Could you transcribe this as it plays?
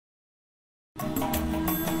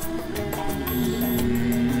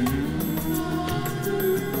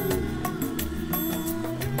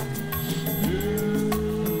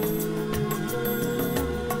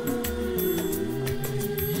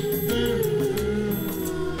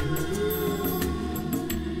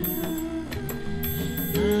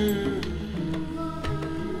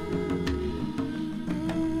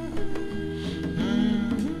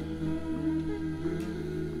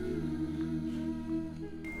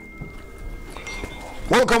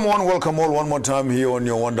Welcome all one more time here on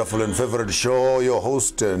your wonderful and favorite show. Your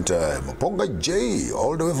host and Maponga J,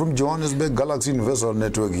 all the way from Johannesburg Galaxy Universal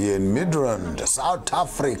Network here in Midrand, South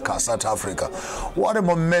Africa. What a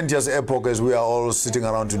momentous epoch as we are all sitting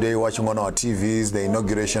around today watching on our TVs the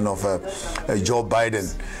inauguration of Joe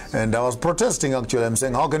Biden. And I was protesting actually. I'm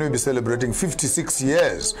saying, how can we be celebrating 56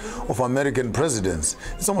 years of American presidents?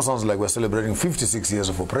 It almost sounds like we're celebrating 56 years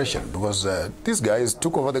of oppression, because these guys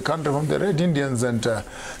took over the country from the Red Indians, and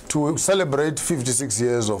to celebrate 56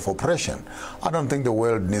 years of oppression, I don't think the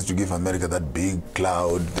world needs to give America that big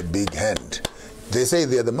cloud, the big hand. They say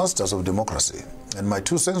they're the masters of democracy. And my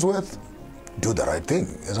 2 cents worth, do the right thing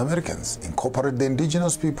as Americans. Incorporate the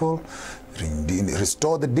indigenous people,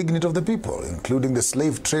 restore the dignity of the people, including the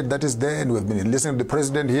slave trade that is there. And we've been listening to the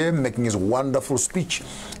president here making his wonderful speech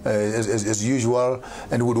as usual,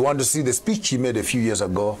 and would want to see the speech he made a few years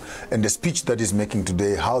ago and the speech that he's making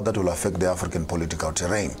today, how that will affect the African political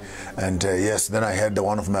terrain. And yes, then I heard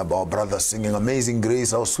one of our brothers singing Amazing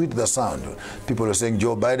Grace, how sweet the sound. People are saying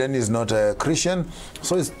Joe Biden is not a Christian,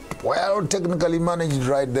 so it's well technically managed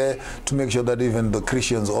right there to make sure that even the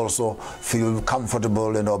Christians also feel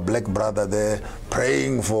comfortable, and our black brother there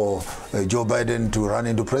praying for Joe Biden to run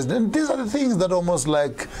into president. These are the things that almost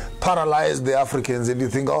like paralyze the Africans, and you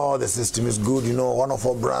think, oh, the system is good. You know, one of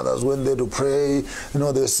our brothers went there to pray, you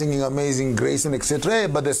know, they're singing Amazing Grace and etc.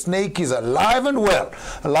 But the snake is alive and well.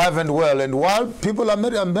 And while people,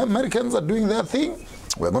 Americans are doing their thing,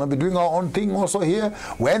 we're going to be doing our own thing also here.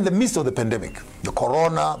 We're in the midst of the pandemic, the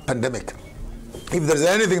corona pandemic. If there's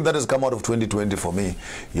anything that has come out of 2020 for me,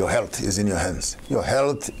 your health is in your hands. Your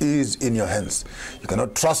health is in your hands. You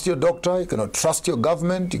cannot trust your doctor, you cannot trust your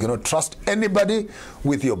government, you cannot trust anybody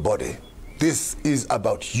with your body. This is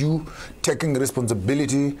about you taking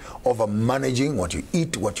responsibility over managing what you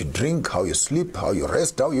eat, what you drink, how you sleep, how you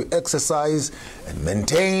rest, how you exercise, and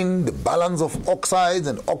maintain the balance of oxides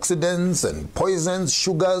and oxidants and poisons,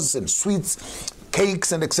 sugars and sweets,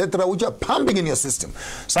 cakes and etc., which are pumping in your system.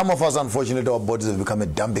 Some of us, unfortunately, our bodies have become a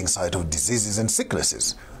dumping site of diseases and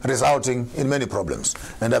sicknesses, resulting in many problems.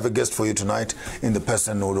 And I have a guest for you tonight in the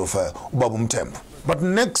personhood of Ubaba Mthembu. But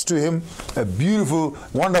next to him, a beautiful,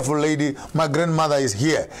 wonderful lady. My grandmother is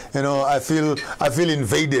here. You know, I feel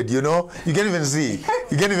invaded. You know, you can't even see.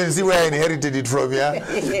 You can't even see where I inherited it from.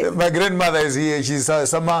 Yeah, my grandmother is here. She's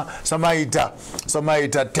Samaita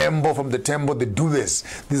Tembo from the Tembo, the Dubes.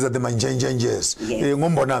 These are the Manjanjanjes.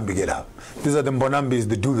 Yes. These are the Mbonambis,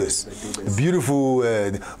 the Dubes. Beautiful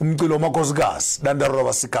Umkulo Makosgas,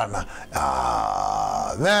 Dandarova Sikana.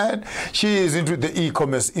 Ah, man, she is into the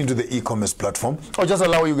e-commerce platform. I'll just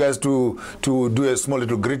allow you guys to do a small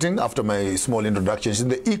little greeting after my small introduction. She's in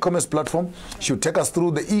the e-commerce platform. She'll take us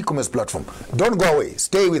through the e-commerce platform. Don't go away.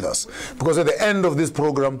 Stay with us, because at the end of this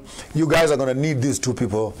program, you guys are going to need these two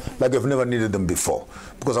people like you've never needed them before.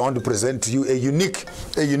 Because I want to present to you a unique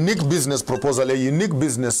business proposal, a unique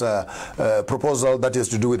business proposal that has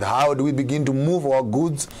to do with how do we begin to move our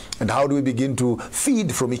goods and how do we begin to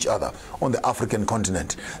feed from each other on the African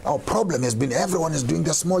continent. Our problem has been everyone is doing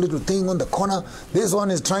their small little thing on the corner. This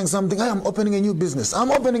one is trying something. I am opening a new business. I'm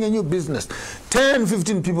opening a new business. 10,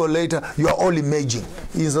 15 people later, you are all emerging.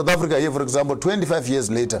 In South Africa here, for example, 25 years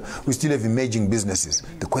later, we still have emerging businesses.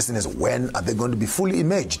 The question is, when are they going to be fully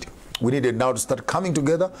emerged? We needed now to start coming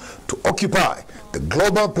together to occupy the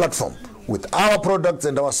global platform with our products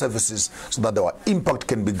and our services so that our impact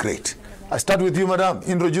can be great. I start with you, madam.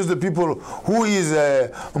 Introduce the people. Who is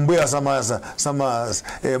Mbuya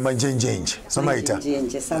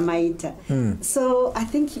Samaita? So I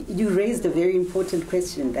think you raised a very important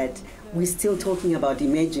question that we're still talking about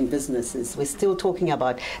emerging businesses. We're still talking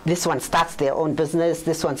about this one starts their own business,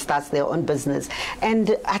 this one starts their own business.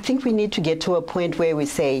 And I think we need to get to a point where we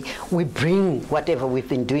say we bring whatever we've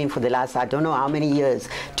been doing for the last, I don't know how many years,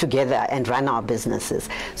 together and run our businesses.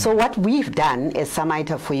 So what we've done is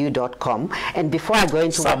samaitaforyou.com. And before I go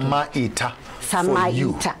into Samaita.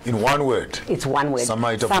 Samaita. In one word. It's one word.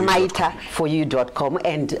 Samaitaforyou.com.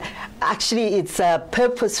 And actually it's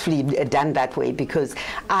purposefully done that way because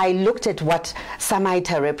I looked looked at what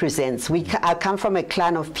Samaita represents. I come from a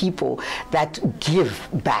clan of people that give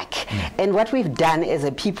back. And what we've done as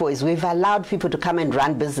a people is we've allowed people to come and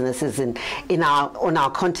run businesses on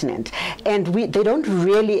our continent. And they don't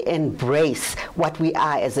really embrace what we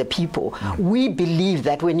are as a people. We believe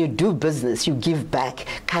that when you do business, you give back.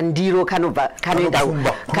 Which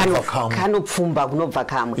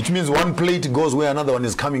means one plate goes where another one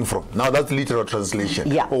is coming from. Now that's literal translation.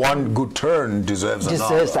 Yeah. One good turn deserves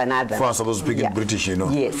another. For us supposed to speak in British, you know.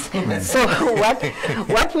 Yes. So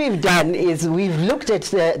what we've done is we've looked at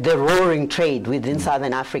the roaring trade within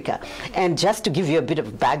Southern Africa. And just to give you a bit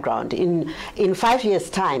of background, in 5 years'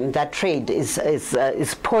 time, that trade is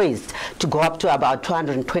poised to go up to about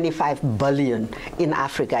 225 billion in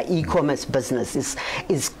Africa. E-commerce business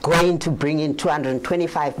is going to bring in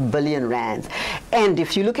 225 billion rands. And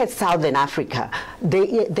if you look at Southern Africa,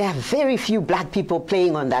 there are very few black people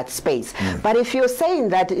playing on that space. But if you're saying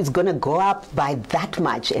that it's going to go up by that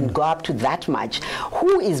much and go up to that much,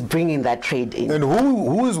 who is bringing that trade in? And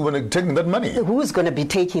who is going to take that money? Who is going to be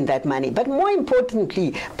taking that money? But more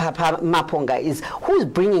importantly, Papa Maponga, is who's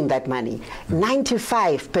bringing that money?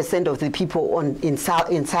 95% of the people in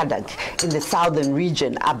SADC, in the southern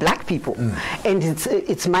region, are black people. And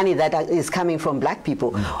it's money that is coming from black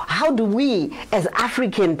people. How do we, as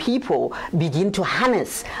African people, begin to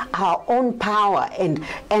harness our own power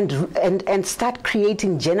and start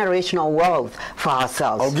creating generational wealth for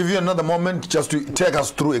ourselves? I'll give you another moment just to take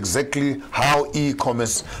us through exactly how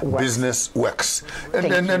e-commerce business works.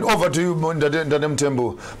 And over to you, Ndade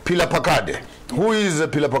Mthembu. Pila Pakade. Who is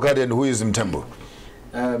Pila Pakade and who is Mthembu?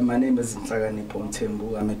 My name is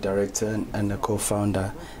Mthembu. I'm a director and a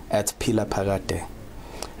co-founder at Pila Pakade.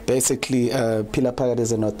 Basically, Pila Pakade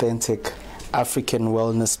is an authentic African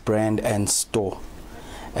wellness brand and store.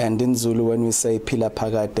 And in Zulu, when we say Pila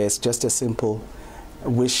Pakade, it's just a simple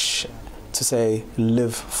wish to say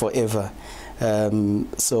live forever.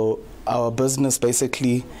 So our business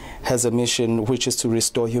basically has a mission which is to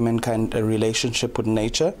restore humankind a relationship with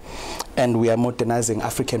nature, and we are modernizing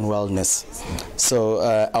African wellness. So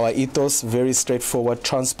our ethos, very straightforward,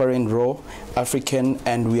 transparent, raw, African,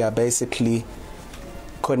 and we are basically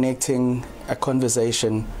connecting a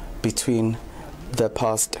conversation between the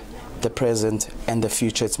past, the present, and the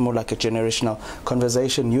future. It's more like a generational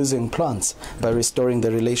conversation using plants by restoring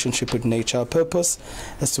the relationship with nature. Our purpose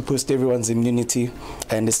is to boost everyone's immunity,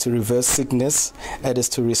 and is to reverse sickness, and is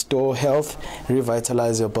to restore health,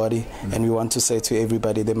 revitalize your body, and we want to say to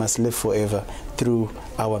everybody they must live forever through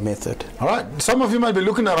our method. All right. Some of you might be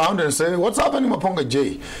looking around and say, what's happening, Maponga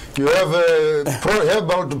J? You have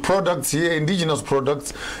about products here, indigenous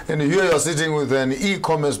products, and here you're sitting with an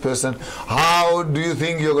e-commerce person. How do you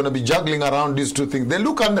think you're going to be juggling around these two things? They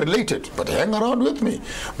look unrelated, but hang around with me.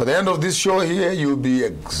 By the end of this show here, you'll be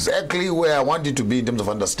exactly where I want you to be in terms of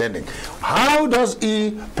understanding. How does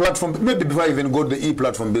e-platform, maybe before I even go to the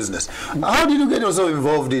e-platform business, how did you get yourself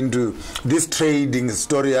involved into this trading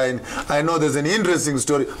story? I know there's an interesting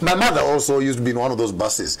story. My mother also used to be in one of those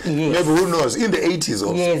buses. Yes. Maybe, who knows, in the 80s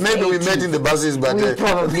also. Yes, maybe 80s. we met in the buses, but... We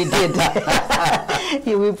probably did.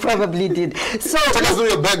 Yeah, we probably did. So, tell us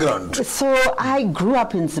your background. So I grew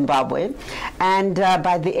up in Zimbabwe, and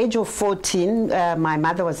by the age of 14, my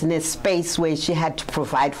mother was in a space where she had to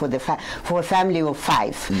provide for a family of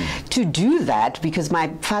 5. To do that, because my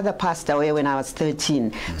father passed away when I was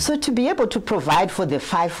 13, so to be able to provide for the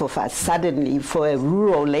 5 of us, suddenly for a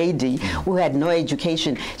rural lady who had no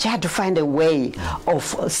education, she had to find a way of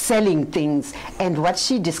selling things. And what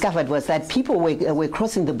she discovered was that people were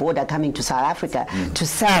crossing the border coming to South Africa to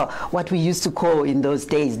sell what we used to call in those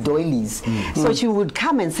days doilies. So she would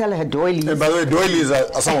come and sell her doilies. And by the way, doilies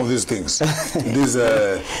are some of these things. These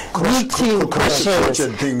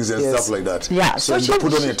crochet things and stuff like that. Yeah. So you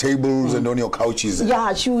put on your tables and on your couches.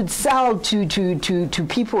 Yeah, she would sell to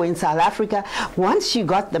people in South Africa. Once she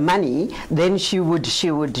got the money, then she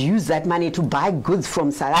would use that money to buy goods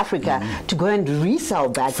from South Africa to go and resell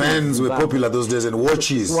back. Fans were popular those days, and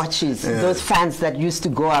watches. Those fans that used to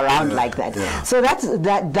go around like that. So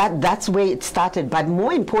that's where it started. But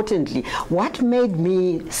more importantly, what made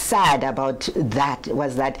me sad about that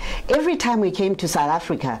was that every time we came to South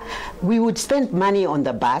Africa, we would spend money on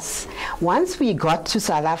the bus. Once we got to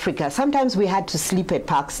South Africa, sometimes we had to sleep at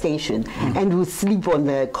Park Station, and we'd sleep on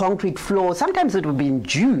the concrete floor. Sometimes it would be in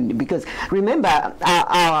June, because remember,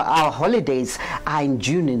 our holidays are in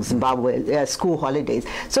June in Zimbabwe, school holidays.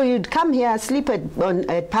 So you'd come here, sleep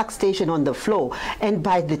at Park Station on the floor, and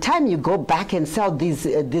by the time you go back and sell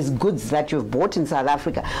these goods that you've bought in South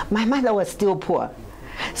Africa, my mother was still poor.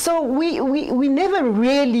 So we never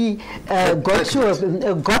really got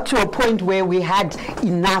to a point where we had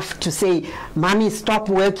enough to say, "Mommy, stop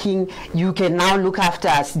working. You can now look after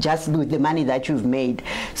us just with the money that you've made."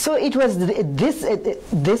 So it was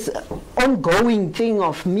this ongoing thing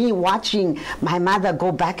of me watching my mother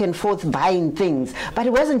go back and forth buying things. But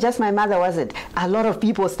it wasn't just my mother, was it? A lot of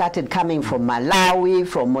people started coming from Malawi,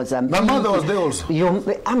 from Mozambique. My mother was there also.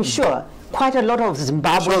 I'm sure. Quite a lot of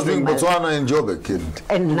Zimbabwe. She was doing Botswana and Joburg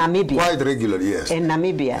and Namibia. Quite regularly, yes. In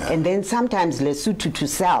Namibia, yeah. And then sometimes Lesotho to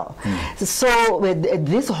sell. So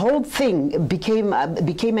this whole thing became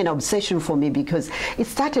an obsession for me, because it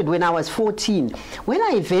started when I was 14. When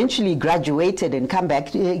I eventually graduated and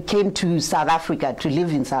came to South Africa to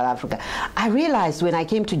live in South Africa, I realized when I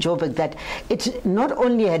came to Joburg that it not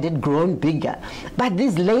only had it grown bigger, but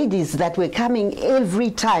these ladies that were coming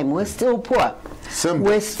every time were still poor. They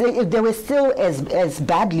were still as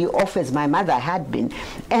badly off as my mother had been,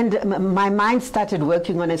 and my mind started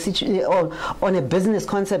working on a business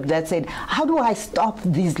concept that said, how do I stop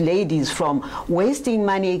these ladies from wasting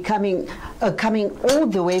money coming all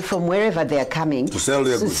the way from wherever they're coming to sell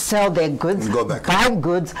their goods, and go back. Buy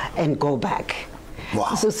goods and go back.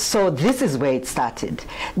 Wow. So this is where it started.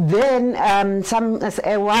 Then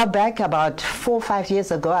a while back, about 4 or 5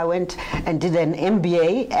 years ago, I went and did an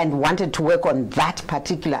MBA and wanted to work on that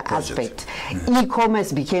particular aspect.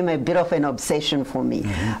 E-commerce became a bit of an obsession for me.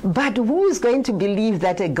 But who is going to believe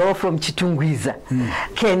that a girl from Chitungwiza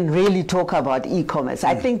can really talk about e-commerce?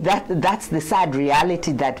 I think that's the sad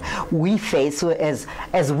reality that we face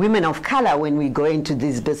as women of color when we go into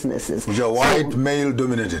these businesses. Which are white, male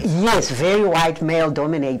dominated. Yes, very white, male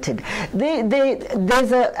dominated.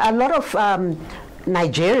 There's a lot of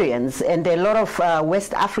Nigerians and a lot of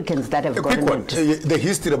West Africans that have gotten into the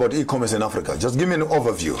history about e-commerce in Africa. Just give me an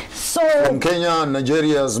overview. So, from Kenya,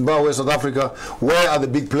 Nigeria, Zimbabwe, South Africa, where are the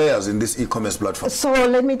big players in this e-commerce platform? So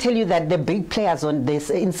let me tell you that the big players on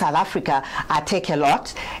this in South Africa are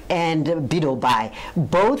Take-A-Lot and Bidobuy,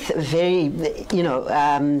 both very,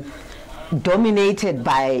 dominated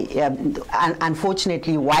by,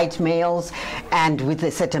 unfortunately, white males and with a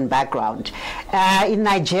certain background. In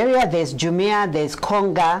Nigeria, there's Jumia, there's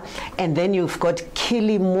Konga, and then you've got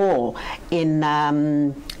Kilimall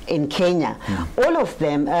in Kenya. All of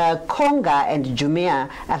them, Konga and Jumia,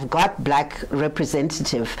 have got black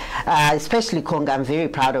representative, especially Konga. I'm very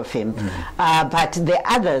proud of him. But the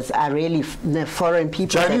others are really the foreign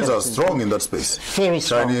people. Chinese are strong in that space. Very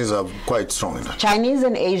strong. Chinese are quite strong in that. Chinese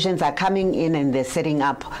and Asians are coming in and they're setting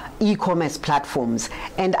up e-commerce platforms.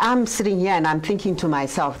 And I'm sitting here and I'm thinking to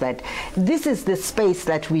myself that this is the space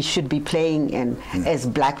that we should be playing in as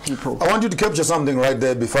black people. I want you to capture something right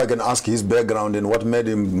there before I can ask his background and what made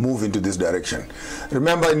him move into this direction.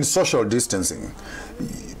 Remember, in social distancing,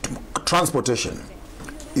 transportation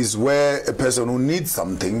is where a person who needs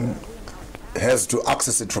something has to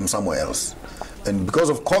access it from somewhere else. And because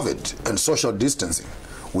of COVID and social distancing,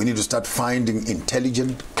 we need to start finding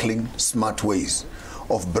intelligent, clean, smart ways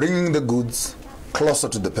of bringing the goods closer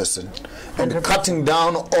to the person and cutting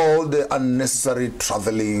down all the unnecessary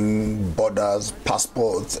traveling, borders,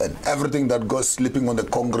 passports, and everything that goes slipping on the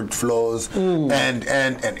concrete floors. And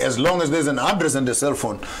as long as there's an address and a cell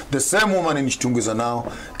phone, the same woman in Chitungwiza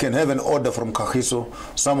now can have an order from Kagiso,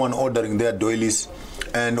 someone ordering their doilies,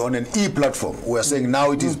 and on an e-platform, we're saying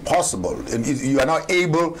now it is possible, and you are now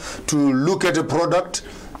able to look at a product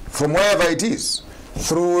from wherever it is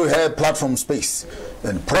through her platform space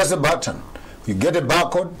and press a button. You get a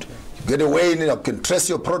barcode, you get a way in it, you can trace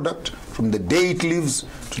your product from the day it leaves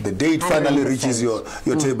to the day it finally reaches your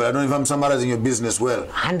table. I don't know if I'm summarizing your business well.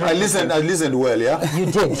 100%. I listened well, yeah? You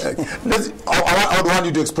did. I would want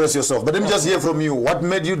you to express yourself, but let me just hear from you. What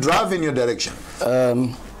made you drive in your direction?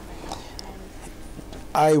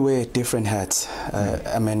 I wear different hats.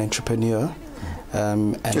 I'm an entrepreneur.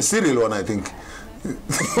 And a serial one, I think.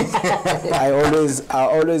 I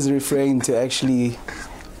always refrain to actually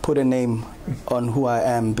put a name on who I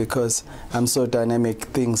am because I'm so dynamic.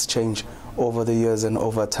 Things change over the years and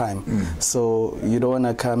over time. So you don't want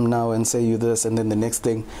to come now and say you this and then the next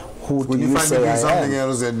thing, who do you say I am? Something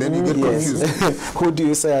else and then you get confused. Who do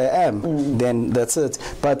you say I am? Then that's it.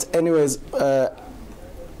 But anyways,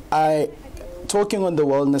 talking on the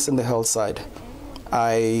wellness and the health side,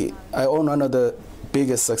 I own one of the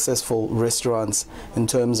biggest successful restaurants in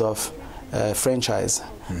terms of franchise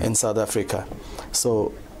in South Africa.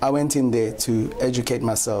 So I went in there to educate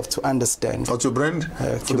myself, to understand. What's your brand?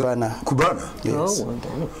 Cubana. Cubana? Yes. Oh, well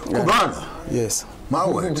done. Cubana? Yes. My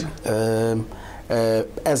word.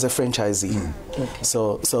 As a franchisee. Okay.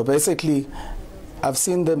 So basically, I've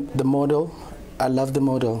seen the model. I love the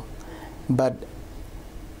model. But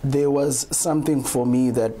there was something for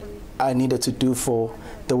me that I needed to do for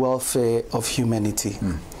the welfare of humanity.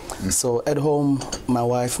 So at home, my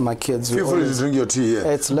wife, my kids. Feel free to drink your tea here.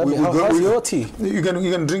 It's lovely. How's your tea? You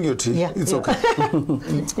can drink your tea. Yeah, It's okay.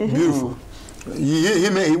 Beautiful. We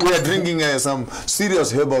are drinking some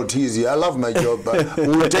serious herbal teas here. I love my job.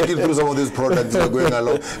 We'll take you through some of these products that are going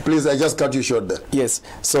along. Please, I just cut you short there. Yes.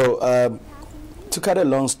 So to cut a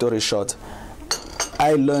long story short,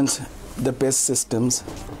 I learned the best systems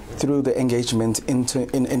through the engagement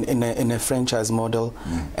in a franchise model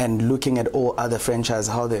and looking at all other franchises,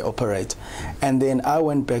 how they operate. And then I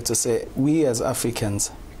went back to say, we as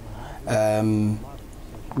Africans,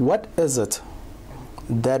 what is it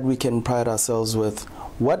that we can pride ourselves with?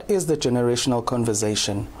 What is the generational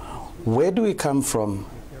conversation? Where do we come from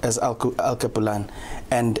as Al Kapulan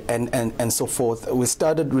and so forth? We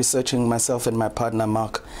started researching, myself and my partner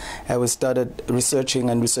Mark, and we started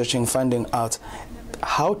researching, finding out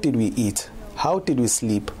how did we eat, how did we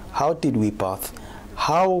sleep, how did we bath,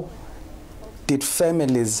 how did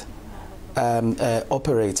families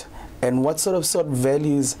operate, and what sort of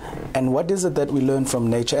values, and what is it that we learn from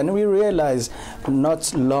nature. And we realized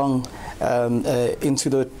not long into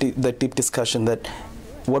the deep discussion that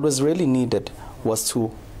what was really needed was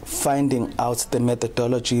to finding out the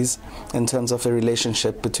methodologies in terms of a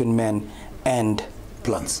relationship between man and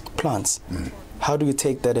plants. How do we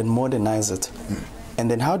take that and modernize it? And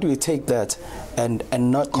then how do we take that and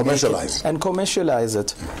not commercialize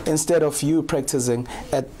it instead of you practicing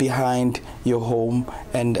at behind your home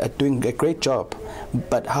and doing a great job?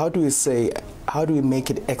 But how do we make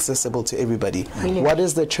it accessible to everybody? Really? What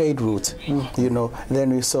is the trade route? You know,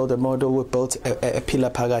 then we saw the model. We built a Pila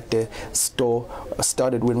Pagate store,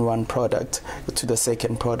 started with one product to the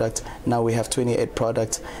second product. Now we have 28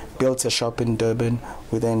 products, built a shop in Durban.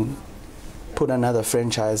 We then put another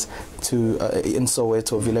franchise to in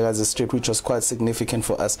Soweto, Vilakazi Street, which was quite significant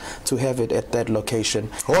for us to have it at that location.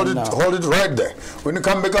 Hold it right there. When you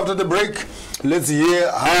come back after the break, let's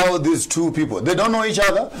hear how these two people, they don't know each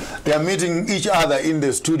other, they are meeting each other in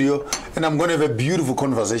the studio, and I'm going to have a beautiful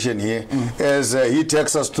conversation here as he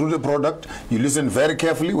takes us through the product. You listen very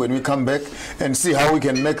carefully when we come back and see how we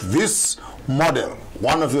can make this model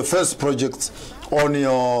one of your first projects on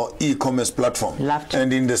your e-commerce platform.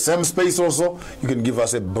 And in the same space also, you can give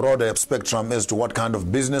us a broader spectrum as to what kind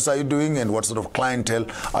of business are you doing and what sort of clientele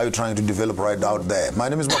are you trying to develop right out there. My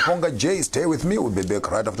name is Maponga J. Stay with me. We'll be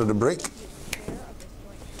back right after the break.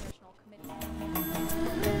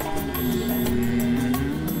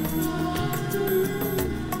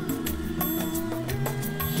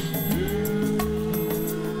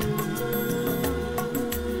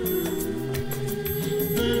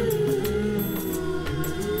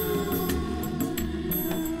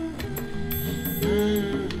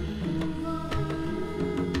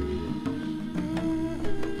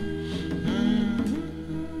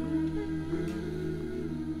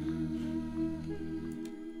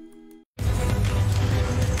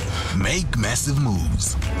 Make massive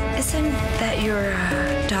moves. Isn't that your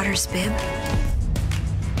daughter's bib?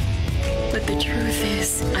 But the truth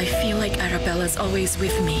is, I feel like Arabella's always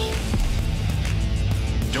with me.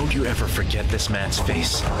 Don't you ever forget this man's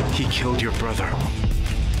face. He killed your brother.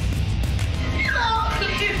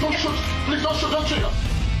 Please don't shoot.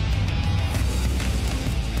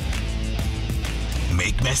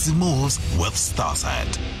 Make massive moves with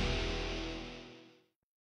Starside.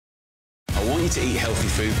 I want you to eat healthy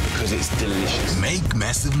food because it's delicious. Make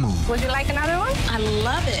massive moves. Would you like another one? I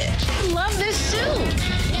love it. I love this soup.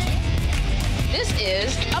 This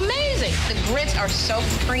is amazing. The grits are so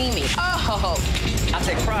creamy. Oh. I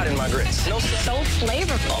take pride in my grits. So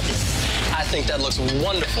flavorful. I think that looks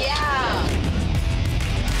wonderful. Yeah.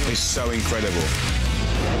 It's so incredible.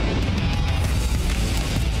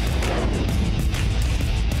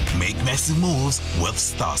 Make massive moves with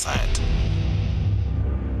Starside.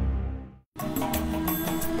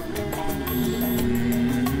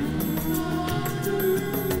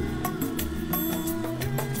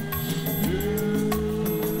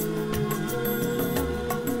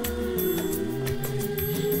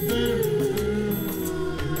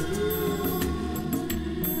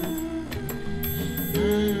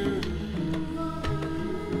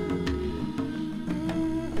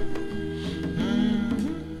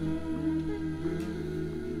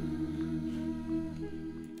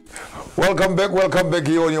 Welcome back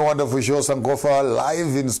here on your wonderful show, Sankofa,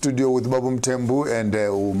 live in studio with Babu Mtembu and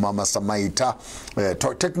Mama Samaita,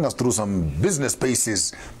 taking us through some business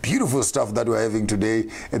spaces, beautiful stuff that we're having today.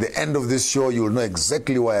 At the end of this show, you'll know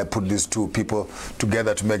exactly why I put these two people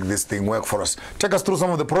together to make this thing work for us. Take us through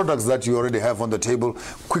some of the products that you already have on the table.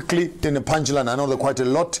 Quickly, in a punchline, I know there are quite a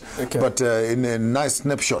lot, but in a nice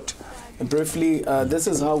snapshot. Briefly, this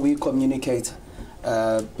is how we communicate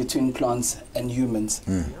between plants and humans.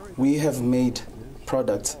 We have made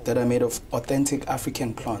products that are made of authentic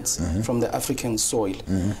African plants from the African soil.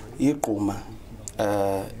 Iquma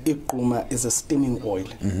is a steaming oil.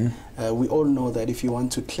 We all know that if you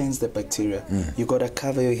want to cleanse the bacteria, you got to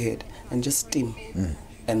cover your head and just steam,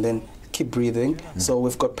 and then keep breathing. So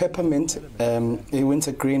we've got peppermint,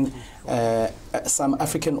 wintergreen, some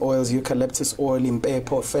African oils, eucalyptus oil,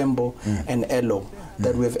 impepo, fembo, and aloe,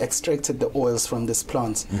 that we've extracted the oils from these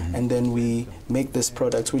plants, and then we make this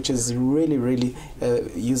product, which is really, really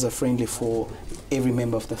user-friendly for every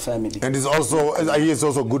member of the family. And it's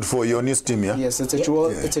also good for yoni steam, yeah? Yes, it's a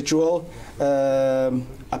dual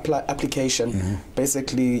application.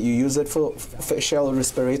 Basically, you use it for facial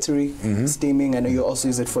respiratory steaming, and you also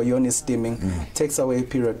use it for yoni steaming. Takes away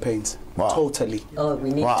period pains. Wow. Totally. Oh, we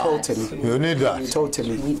need that. Totally. You need that.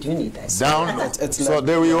 Totally. We do need that. Down. So like,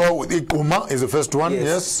 there we go. Ikuma is the first one.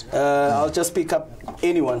 Yes. I'll just pick up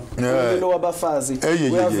anyone. Umlilo wabafazi.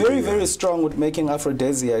 We are very strong with making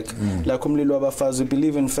aphrodisiac. Like umlilo wabafazi. We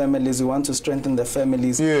believe in families. We want to strengthen the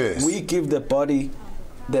families. Yes. We give the body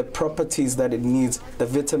the properties that it needs, the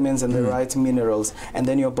vitamins and the right minerals, and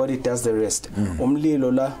then your body does the rest.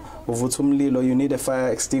 Umlilo la. You need a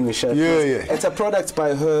fire extinguisher. It's a product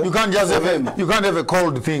by her. You can't just have a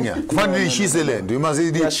cold thing. Finally, she's a land. You must.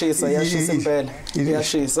 That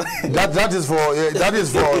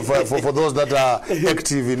is for those that are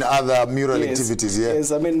active in other mural activities. Yeah.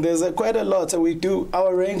 Yes, I mean there's quite a lot we do.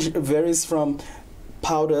 Our range varies from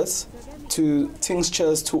powders to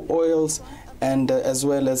tinctures to oils, and as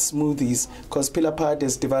well as smoothies, because Pillar Part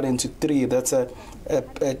is divided into three. That's a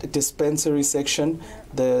dispensary section,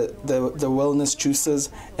 the wellness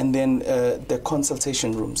juices, and then the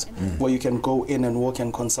consultation rooms where you can go in and walk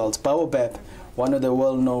and consult. Baobab, one of the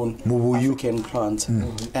well-known African plants,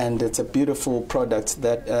 and it's a beautiful product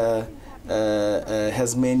that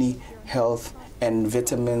has many health and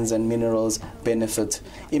vitamins and minerals benefit.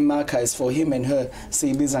 Imaka is for him and her.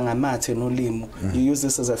 You use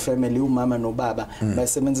this as a family, mama no baba.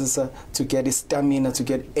 To get stamina, to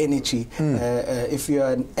get energy. If you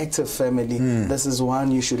are an active family, this is one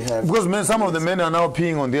you should have. Because some of the men are now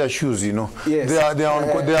peeing on their shoes, you know. Yes. They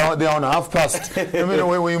are on half past. I mean,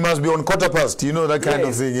 you must be on quarter past, you know, that kind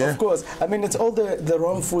of thing. Yeah? Of course. I mean, it's all the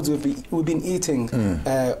wrong foods we've been eating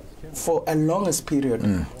for a longest period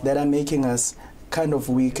that are making us kind of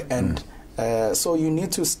weak, and so you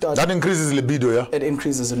need to start. That increases libido, yeah? It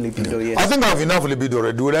increases libido, yes. I think I have enough libido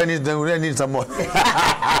already. Would I need some more?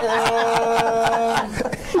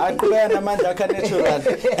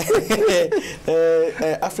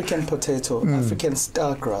 African potato, African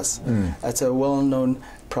stargrass. It's a well-known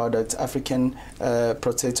product. African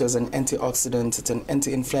potato is an antioxidant. It's an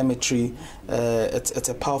anti-inflammatory. It's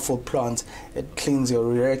a powerful plant. It cleans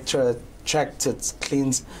your urethra tract. It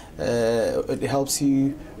cleans. It helps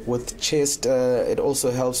you with chest. It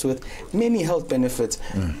also helps with many health benefits.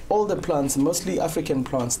 All the plants, mostly African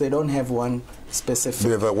plants, they don't have one specific.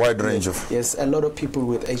 They have a wide range of. Yes, a lot of people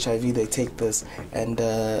with HIV, they take this, and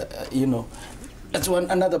you know, it's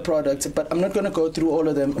another product. But I'm not going to go through all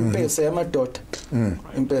of them. That's for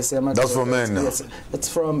men now. Yes, it's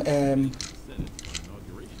from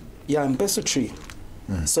Mpesu tree.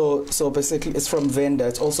 So basically, it's from Venda.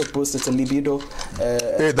 It's also boosted a libido.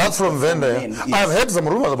 Hey, that's from Venda. Yes. I've heard some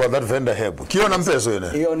rumors about that Venda herb. Okay.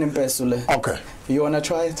 You wanna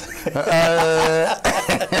try it?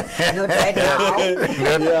 Not right now.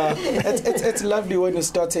 Yeah, it's lovely when you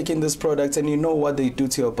start taking this product and you know what they do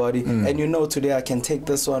to your body, and you know today I can take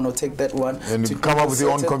this one or take that one, and you come up with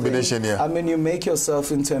your own combination. Yeah. I mean, you make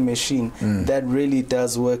yourself into a machine that really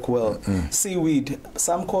does work well. Seaweed,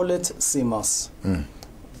 some call it sea moss.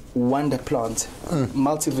 Wonder plant,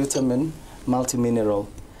 multivitamin, multimineral.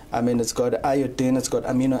 I mean, it's got iodine, it's got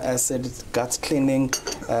amino acid, it's gut cleaning,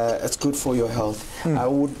 it's good for your health.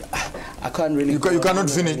 I can't really. You cannot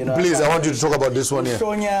finish. You know, please, I want you to talk about this one here.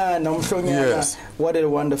 Yes. What a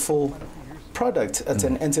wonderful product. It's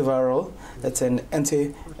an antiviral. It's an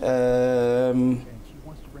anti.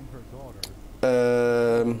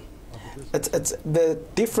 It's the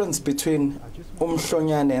difference between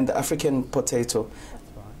umhlonyane and the African potato.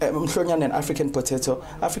 Mhlonyane and African potato.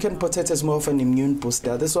 African potato is more of an immune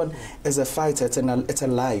booster. This one is a fighter. It's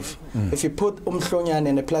alive. If you put Mhlonyane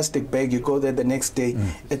in a plastic bag, you go there the next day.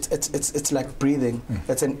 It's like breathing.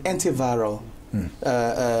 It's an antiviral.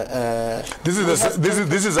 This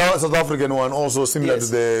is our South African one, also similar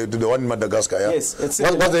to the one in Madagascar. Yeah? Yes. What's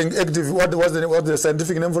the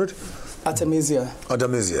scientific name for it? Artemisia.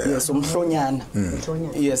 Artemisia. Yes, Mhlonyane.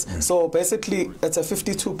 Yes. So basically, it's a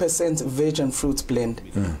 52% veg and fruit blend.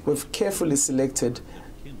 We've carefully selected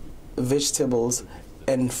vegetables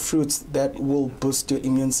and fruits that will boost your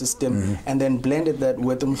immune system, and then blended that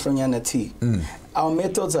with Mhlonyane tea. Our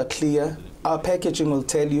methods are clear. Our packaging will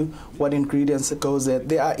tell you what ingredients it goes there.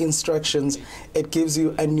 There are instructions. It gives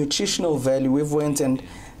you a nutritional value. We've went and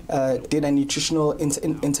did a nutritional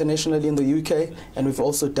internationally in the UK, and we've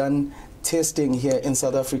also done testing here in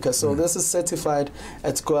South Africa. So this is certified.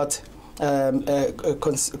 It's got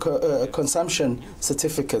consumption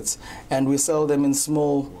certificates, and we sell them in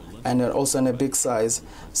small and also in a big size.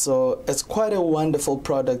 So it's quite a wonderful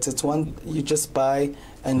product. It's one you just buy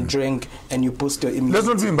and drink, and you boost your immunity. Let's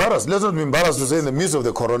not be embarrassed. Let's not be embarrassed to say in the midst of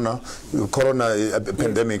the corona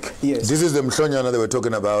pandemic. Yes. This is the Mhlonyane that we're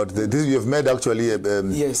talking about. You have made actually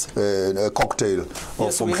a cocktail.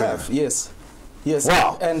 Yes, we have. Yes.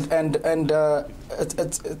 Wow. And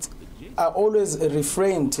I always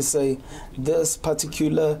refrain to say this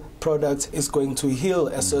particular product is going to heal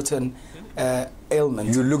a certain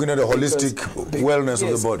ailment. You're looking at a holistic wellness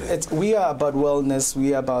of the body. We are about wellness.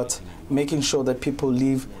 We are about making sure that people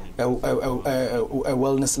live a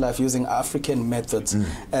wellness life using African methods.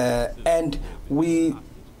 And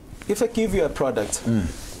if I give you a product,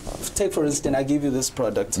 take for instance, I give you this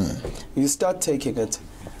product. You start taking it.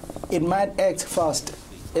 It might act fast.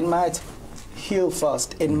 It might heal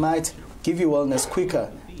fast. It might give you wellness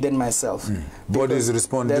quicker than myself. Bodies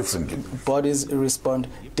respond differently. Bodies respond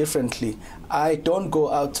differently. I don't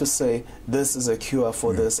go out to say this is a cure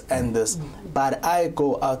for this and this, but I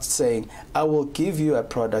go out saying I will give you a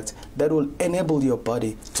product that will enable your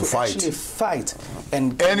body to actually fight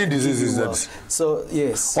and any diseases that. So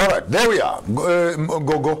yes. All right, there we are.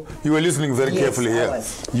 Go. You were listening very carefully here.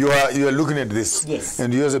 You are looking at this. Yes.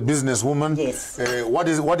 And you as a businesswoman. Yes.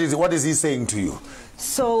 What is he saying to you?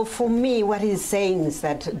 So for me, what he's saying is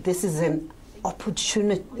that this is an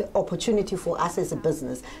opportunity for us as a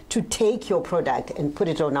business to take your product and put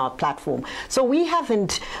it on our platform. So we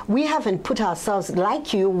haven't put ourselves,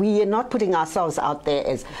 like you, we are not putting ourselves out there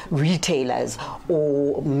as retailers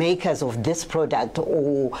or makers of this product,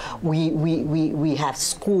 or we have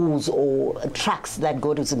schools or trucks that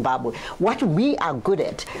go to Zimbabwe. What we are good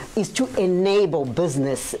at is to enable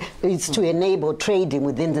business, is to enable trading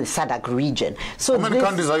within the SADC region. So how many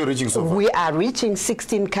countries are you reaching so far? We are reaching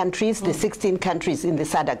 16 countries, the 16 countries in the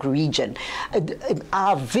SADC region.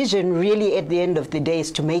 Our vision really at the end of the day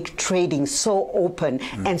is to make trading so open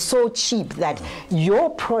and so cheap that your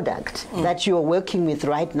product that you're working with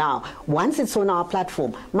right now, once it's on our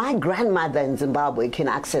platform, my grandmother in Zimbabwe can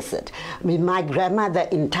access it. I mean, my grandmother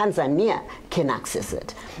in Tanzania can access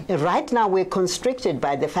it. Right now we're constricted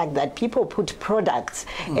by the fact that people put products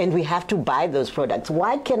and we have to buy those products.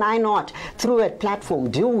 Why can I not, through a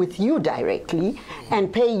platform, deal with you directly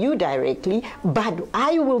and pay you directly, but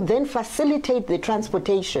I will then facilitate the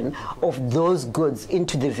transportation of those goods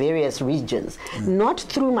into the various regions, not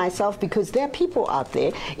through myself, because there are people out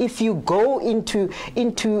there. If you go into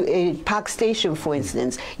a park station, for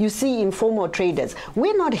instance, you see informal traders.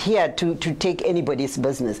 We're not here to take anybody's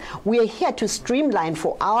business. We're here to streamline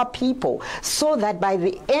for our people so that by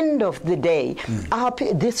the end of the day,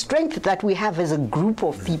 the strength that we have as a group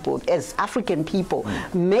of people, as African people,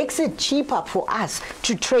 makes it cheaper for us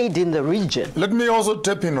to trade in the region. Let me also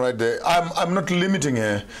tap in right there. I'm not limiting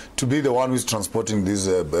her to be the one who's transporting these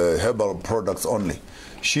herbal products only.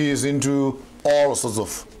 She is into all sorts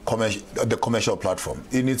of the commercial platform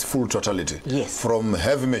in its full totality. Yes. From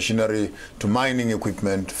heavy machinery to mining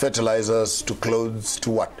equipment, fertilizers to clothes to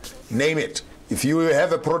what? Name it. If you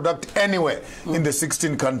have a product anywhere in the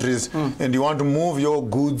 16 countries and you want to move your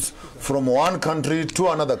goods from one country to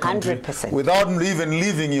another country 100%. without even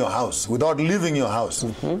leaving your house,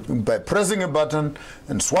 by pressing a button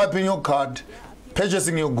and swiping your card,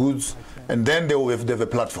 purchasing your goods, and then they have a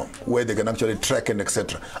platform where they can actually track and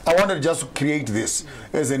etc. I wanted just to create this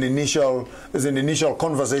as an initial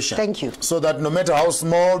conversation. Thank you. So that no matter how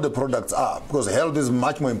small the products are, because health is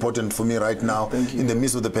much more important for me right now in the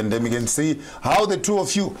midst of the pandemic, and see how the two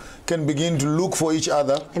of you can begin to look for each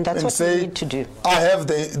other and that's what say, we need to do. I have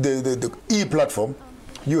the e-platform,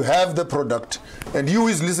 you have the product, and you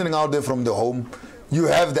is listening out there from the home, you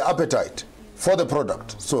have the appetite for the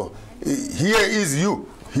product. So here is you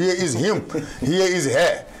Here is him. Here is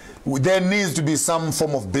her. There needs to be some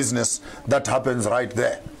form of business that happens right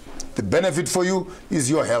there. The benefit for you is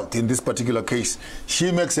your health in this particular case. She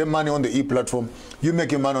makes her money on the e-platform. You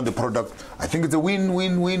make your money on the product. I think it's a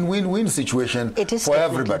win-win-win-win-win situation for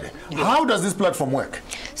everybody. Yeah. How does this platform work?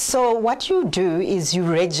 So what you do is you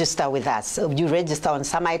register with us. So you register on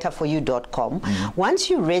someitaforyou.com. Once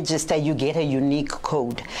you register, you get a unique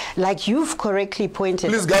code. Like you've correctly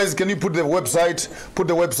pointed. Please, guys, can you put the website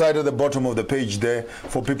at the bottom of the page there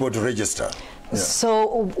for people to register? Yeah.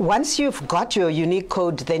 So once you've got your unique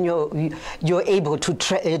code, then you're able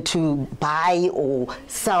to buy or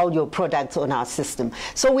sell your products on our system.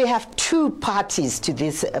 So we have two parties to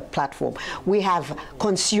this platform. We have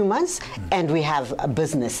consumers and we have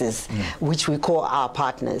businesses, which we call our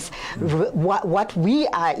partners. What we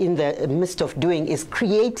are in the midst of doing is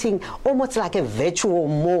creating almost like a virtual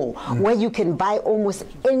mall where you can buy almost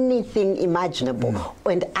anything imaginable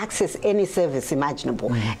and access any service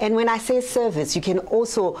imaginable. And when I say service, you can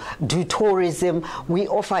also do tourism. We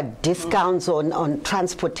offer discounts on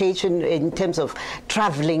transportation in terms of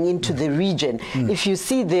traveling into the region. If you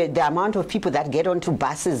see the amount of people that get onto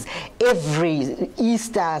buses every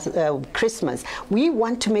Easter, Christmas, we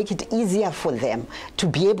want to make it easier for them to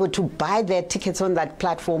be able to buy their tickets on that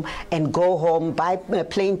platform and go home, buy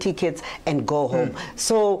plane tickets and go home.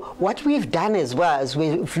 So what we've done as well is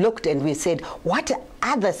we've looked and we said, what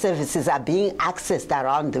other services are being accessed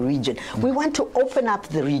around the region? We want to open up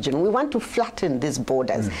the region. We want to flatten these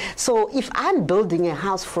borders. So if I'm building a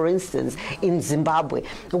house, for instance, in Zimbabwe,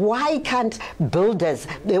 why can't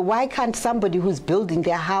somebody who's building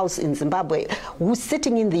their house in Zimbabwe, who's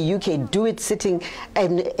sitting in the UK, do it sitting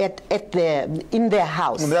in their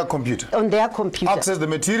house? On their computer. On their computer. Access the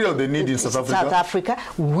material they need in South Africa. South Africa.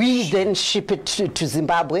 We then ship it to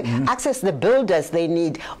Zimbabwe. Access the builders they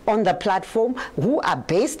need on the platform who are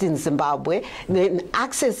based in Zimbabwe, then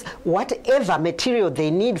access whatever material they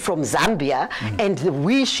need from Zambia, and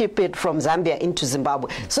we ship it from Zambia into Zimbabwe.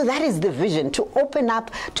 So that is the vision, to open up,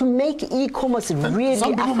 to make e-commerce really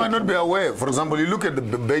Some people African. might not be aware. For example, you look at the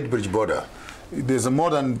Beitbridge border. There's more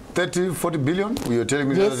than 30, 40 billion, you were telling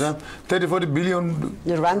me the other time, 30, 40 billion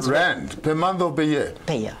rand per month or per year?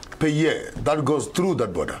 Per year. Per year. That goes through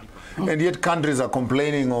that border. And yet countries are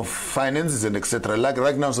complaining of finances and etc. Like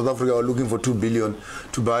right now, South Africa are looking for 2 billion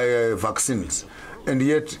to buy vaccines. And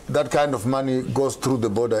yet that kind of money goes through the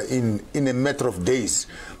border in a matter of days.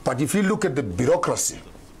 But if you look at the bureaucracy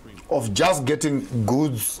of just getting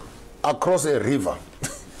goods across a river,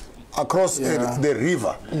 across the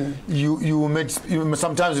river,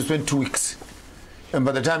 sometimes you spend 2 weeks. And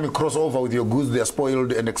by the time you cross over with your goods, they are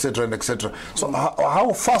spoiled and etc. and etc. So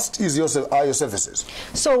how fast are your services?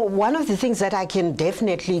 So one of the things that I can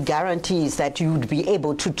definitely guarantee is that you would be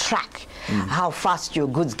able to track how fast your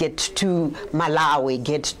goods get to Malawi,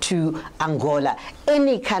 get to Angola,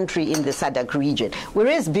 any country in the SADC region.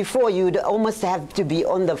 Whereas before you'd almost have to be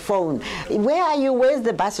on the phone. Where are you? Where's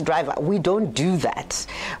the bus driver? We don't do that.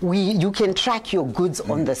 You can track your goods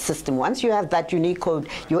on the system. Once you have that unique code,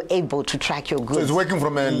 you're able to track your goods. So it's working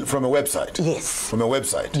from a website? Yes. From a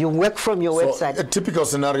website? You work from your website. A typical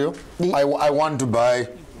scenario, I want to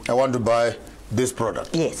buy this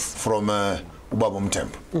product. Yes. From Ubaba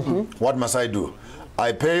Mthembu. What must I do?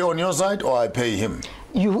 I pay on your side or I pay him?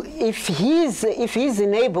 If he's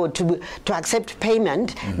enabled to accept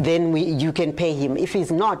payment, then you can pay him. If he's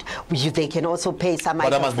not, they can also pay some.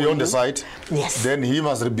 But I must be on the site. Yes. Then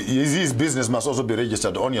his business must also be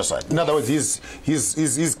registered on your site. In other words,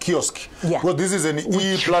 his kiosk. Yeah. Well, this is an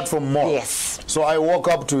e-platform mall. Yes. So I walk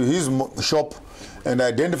up to his shop and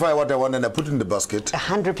identify what I want and I put it in the basket.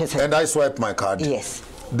 100%. And I swipe my card. Yes.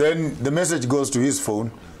 Then the message goes to his phone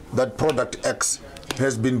that product X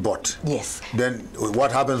has been bought. Yes. Then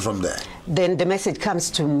what happens from there? Then the message comes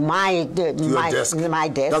to my desk.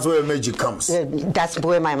 That's where magic comes. That's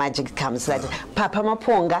where my magic comes. That Papa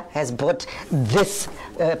Maponga has bought this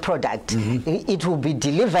product. It will be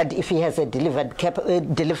delivered if he has a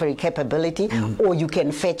delivery capability, or you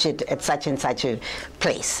can fetch it at such and such a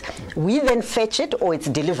place. We then fetch it, or it's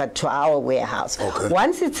delivered to our warehouse. Okay.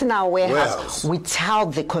 Once it's in our warehouse, we tell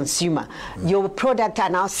the consumer, your product are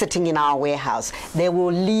now sitting in our warehouse. They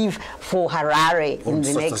will leave for Harare in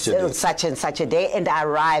the next such and such a day and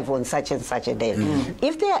arrive on such and such a day.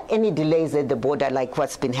 If there are any delays at the border, like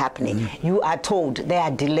what's been happening, you are told there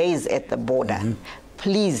are delays at the border.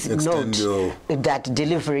 please Extend note that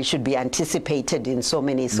delivery should be anticipated in so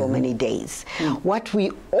many days. What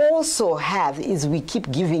we also have is we keep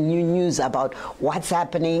giving you news about what's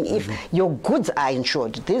happening. If your goods are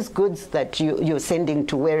insured, these goods that you're sending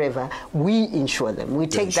to wherever, we insure them. We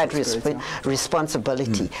take that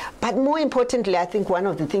responsibility. But more importantly, I think one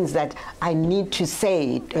of the things that I need to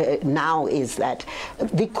say now is that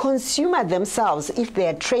the consumer themselves, if they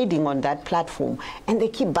are trading on that platform and they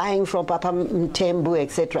keep buying from Papa Mtembu,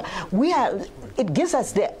 etc., it gives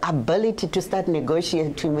us the ability to start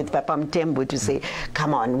negotiating with Papa Mtembu to say,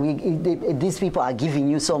 come on, these people are giving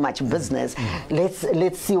you so much business.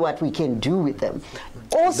 Let's see what we can do with them.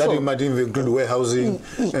 Also, that might even include warehousing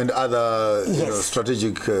and other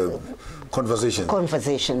strategic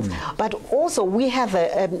conversations. But also we have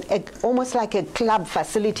almost like a club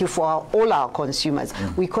facility for all our consumers.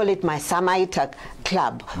 We call it my Samaita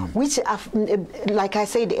Club, which, like I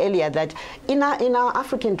said earlier, that in our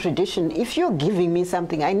African tradition, if you're giving me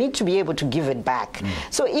something, I need to be able to give it back.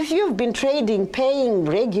 So if you've been trading, paying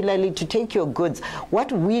regularly to take your goods,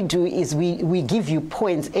 what we do is we give you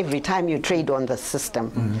points every time you trade on the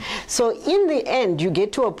system. So in the end, you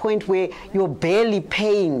get to a point where you're barely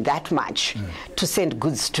paying that much to send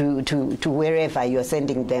goods to wherever you're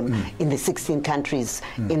sending them in the 16 countries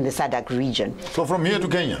in the SADC region. So from here to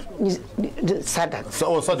Kenya? SADC.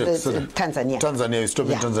 SADC. Tanzania. Tanzania, you stop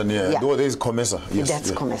in Tanzania. Oh, there is COMESA. Yes,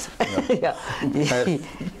 that's COMESA.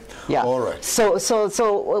 Yeah. All right. So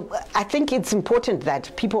I think it's important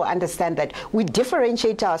that people understand that we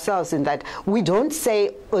differentiate ourselves in that we don't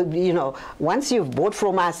say, once you've bought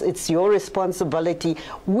from us, it's your responsibility.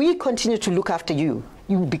 We continue to look after you.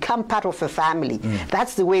 You become part of a family.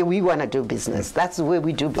 That's the way we want to do business. That's the way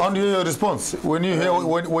we do business. How do you hear your response? When you hear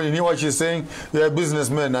what she's saying, you're a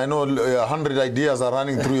businessman. I know 100 ideas are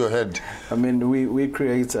running through your head. I mean, we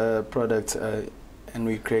create a product and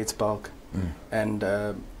we create bulk. And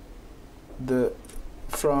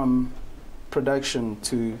from production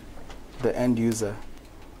to the end user,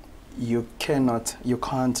 you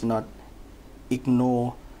can't not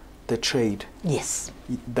ignore the trade. Yes.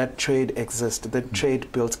 That trade exists. That trade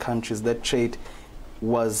built countries. That trade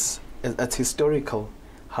it's historical,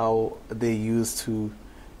 how they used to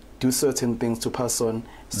do certain things to pass on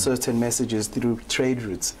certain messages through trade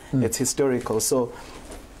routes. It's historical. So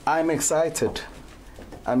I'm excited.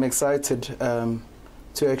 I'm excited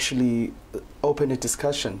to actually open a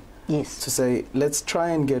discussion. Yes. To say, let's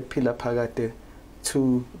try and get Phila Phakade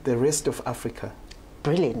to the rest of Africa.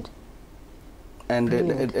 Brilliant. And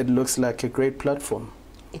it looks like a great platform.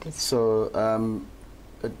 It is. So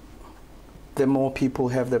the more people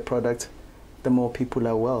have the product, the more people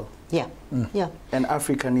are well. Yeah. Yeah. And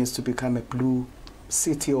Africa needs to become a blue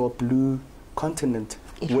city or blue continent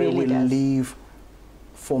where really we does. live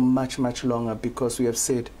for much, much longer, because we have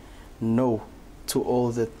said no to all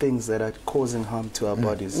the things that are causing harm to our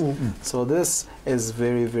bodies. So this is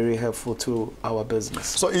very, very helpful to our business.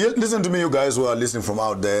 So listen to me, you guys who are listening from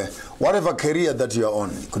out there. Whatever career that you are on,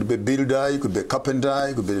 you could be a builder, you could be a carpenter,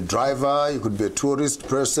 you could be a driver, you could be a tourist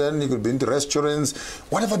person, you could be into restaurants,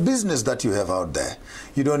 whatever business that you have out there,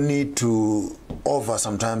 you don't need to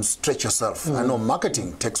sometimes stretch yourself. I know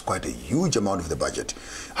marketing takes quite a huge amount of the budget.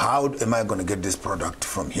 How am I going to get this product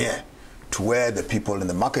from here to where the people in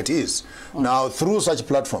the market is? Now, through such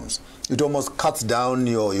platforms, it almost cuts down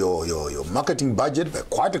your marketing budget by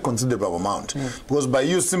quite a considerable amount. Because by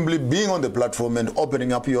you simply being on the platform and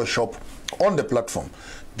opening up your shop on the platform,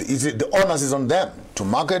 the onus is on them to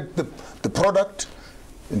market the product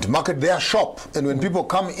and to market their shop. And when people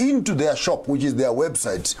come into their shop, which is their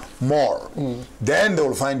website, more, then they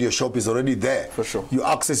will find your shop is already there. For sure. You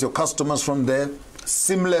access your customers from there,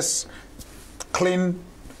 seamless, clean,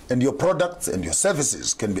 and your products and your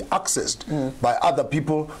services can be accessed by other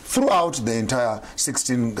people throughout the entire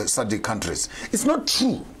 16 SADC countries. It's not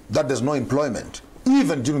true that there's no employment,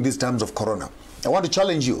 even during these times of Corona. I want to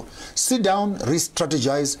challenge you. Sit down,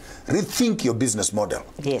 re-strategize, rethink your business model.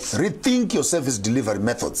 Yes. Rethink your service delivery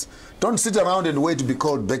methods. Don't sit around and wait to be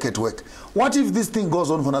called back at work. What if this thing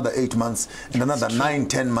goes on for another 8 months and another 9,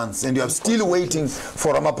 10 months and you are still waiting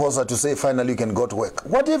for Ramaphosa to say finally you can go to work?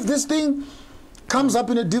 What if this thing comes up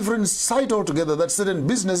in a different site altogether, that certain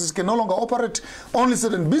businesses can no longer operate, only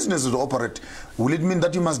certain businesses operate? Will it mean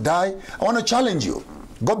that you must die? I want to challenge you.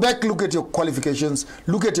 Go back, look at your qualifications,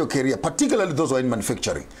 look at your career, particularly those who are in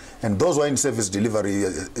manufacturing and those who are in service delivery,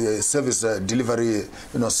 services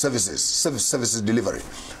delivery.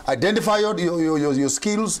 Identify your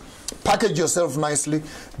skills, package yourself nicely,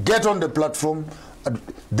 get on the platform.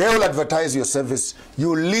 They will advertise your service.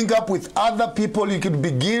 You link up with other people. You could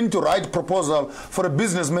begin to write proposal for a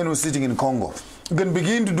businessman who's sitting in Congo, You can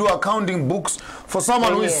begin to do accounting books for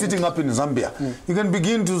someone who is sitting up in Zambia. You can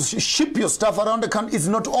begin to ship your stuff around the country. It's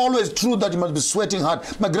not always true that you must be sweating hard.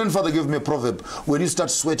 My grandfather gave me a proverb. When you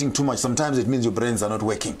start sweating too much, sometimes it means your brains are not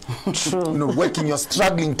working. True. You're not working, you're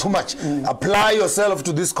struggling too much. Apply yourself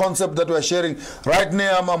to this concept that we're sharing right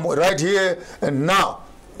now, right here and now.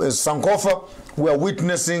 As Sankofa, we are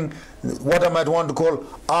witnessing what I might want to call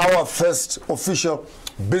our first official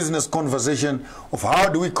business conversation of how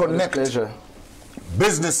do we connect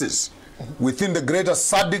businesses within the greater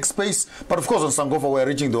SADC space, but of course on Sankofa we are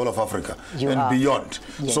reaching the whole of Africa and beyond.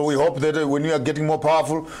 Yes. So we hope that when you are getting more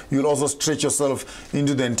powerful, you'll also stretch yourself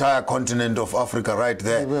into the entire continent of Africa right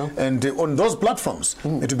there. And on those platforms,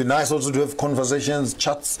 it would be nice also to have conversations,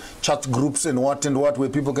 chat groups and what, where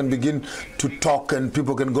people can begin to talk and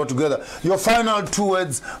people can go together. Your final 2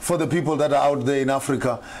 words for the people that are out there in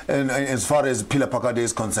Africa and as far as Pila Pakade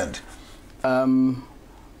is concerned.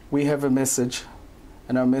 We have a message.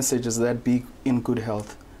 And our message is that be in good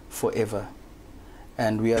health forever.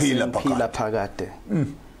 And we are saying Pila Pakade.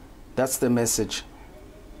 That's the message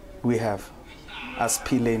we have as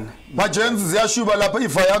Pilain. Viagra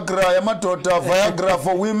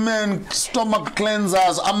for women, stomach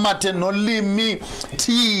cleansers, amate nolimi,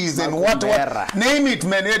 teas and what. Name it,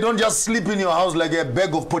 man. Hey, don't just sleep in your house like a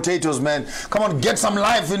bag of potatoes, man. Come on, get some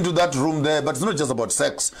life into that room there. But it's not just about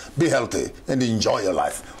sex. Be healthy and enjoy your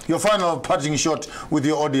life. Your final parting shot with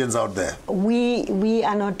your audience out there. We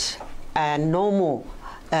are not normal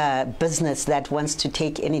business that wants to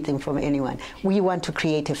take anything from anyone. We want to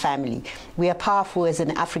create a family. We are powerful as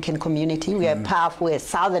an African community. We are powerful as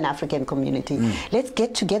Southern African community. Let's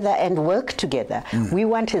get together and work together. We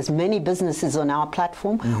want as many businesses on our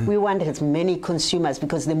platform. We want as many consumers,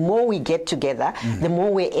 because the more we get together, the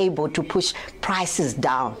more we're able to push prices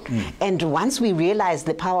down. And once we realize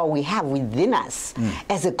the power we have within us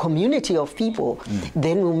as a community of people,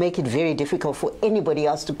 then we'll make it very difficult for anybody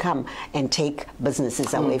else to come and take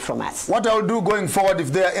businesses away from us. What I'll do going forward,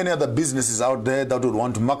 if there are any other businesses out there that would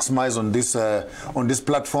want to maximize on this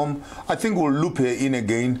platform, I think we'll loop here in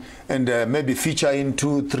again and maybe feature in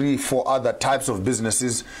 2, 3, 4 other types of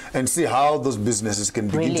businesses and see how those businesses can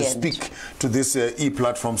begin to speak to this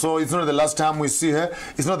e-platform. So it's not the last time we see her.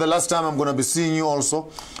 It's not the last time I'm going to be seeing you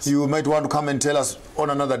also. You might want to come and tell us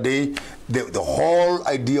on another day the whole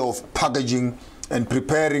idea of packaging and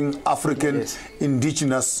preparing African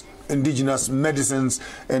indigenous medicines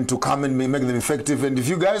and to come and make them effective. And if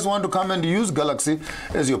you guys want to come and use Galaxy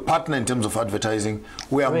as your partner in terms of advertising,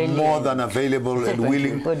 we are more than available and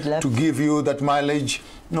willing to give you that mileage.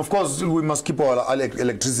 And of course, we must keep our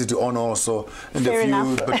electricity on also. And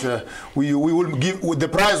but we will give the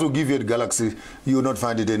price we'll give you at Galaxy. You will not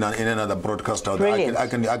find it in another broadcast out there.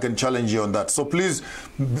 I can challenge you on that. So please,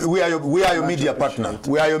 we are your media partner.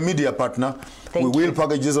 We are your media partner. We will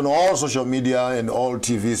package this on all social media and all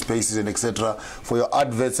TV spaces and etc. for your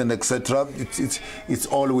adverts and etc. It's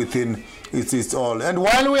all within. It's all. And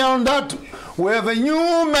while we are on that, we have a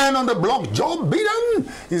new man on the block. Joe Biden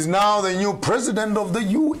is now the new president of the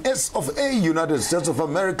US of A, United States of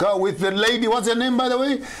America, with the lady, what's her name by the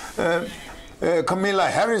way? Kamala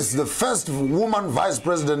Harris, the first woman vice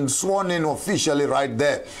president sworn in officially right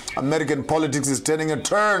there. American politics is turning a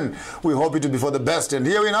turn. We hope it to be for the best. And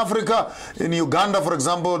here in Africa, in Uganda, for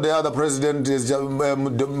example, the other president, is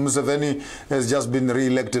Museveni, has just been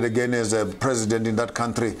re-elected again as a president in that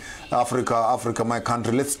country. Africa, my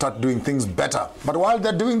country. Let's start doing things better. But while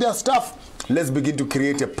they're doing their stuff, let's begin to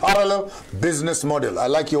create a parallel business model. I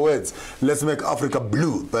like your words. Let's make Africa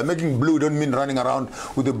blue. By making blue, don't mean running around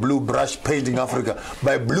with a blue brush painting Africa.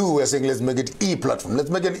 By blue, we're saying let's make it e-platform. Let's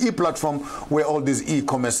make an e-platform where all these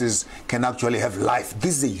e-commerces can actually have life.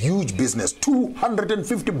 This is a huge business.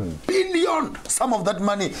 250 billion. Some of that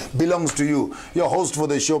money belongs to you. Your host for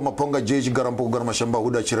the show, Maponga J. Garampo Garmashamba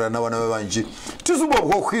Huda Chirana Wanawanji.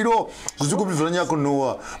 Tisubo Hokhiro, Zukubi Franya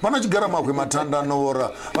Kunua, Manach Garama Matanda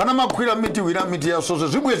Nora, Wanamakwila Miti, Wiramiti, so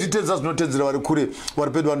Zibu Zitezas Notez Kuri,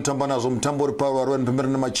 Warpedo Tambana, Tambor Power, and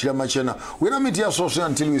Pemberna Machila Machena. Wiramiti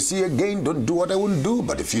Association until we see again. Don't do what I wouldn't do,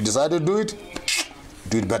 but if you decide to do it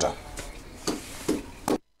better.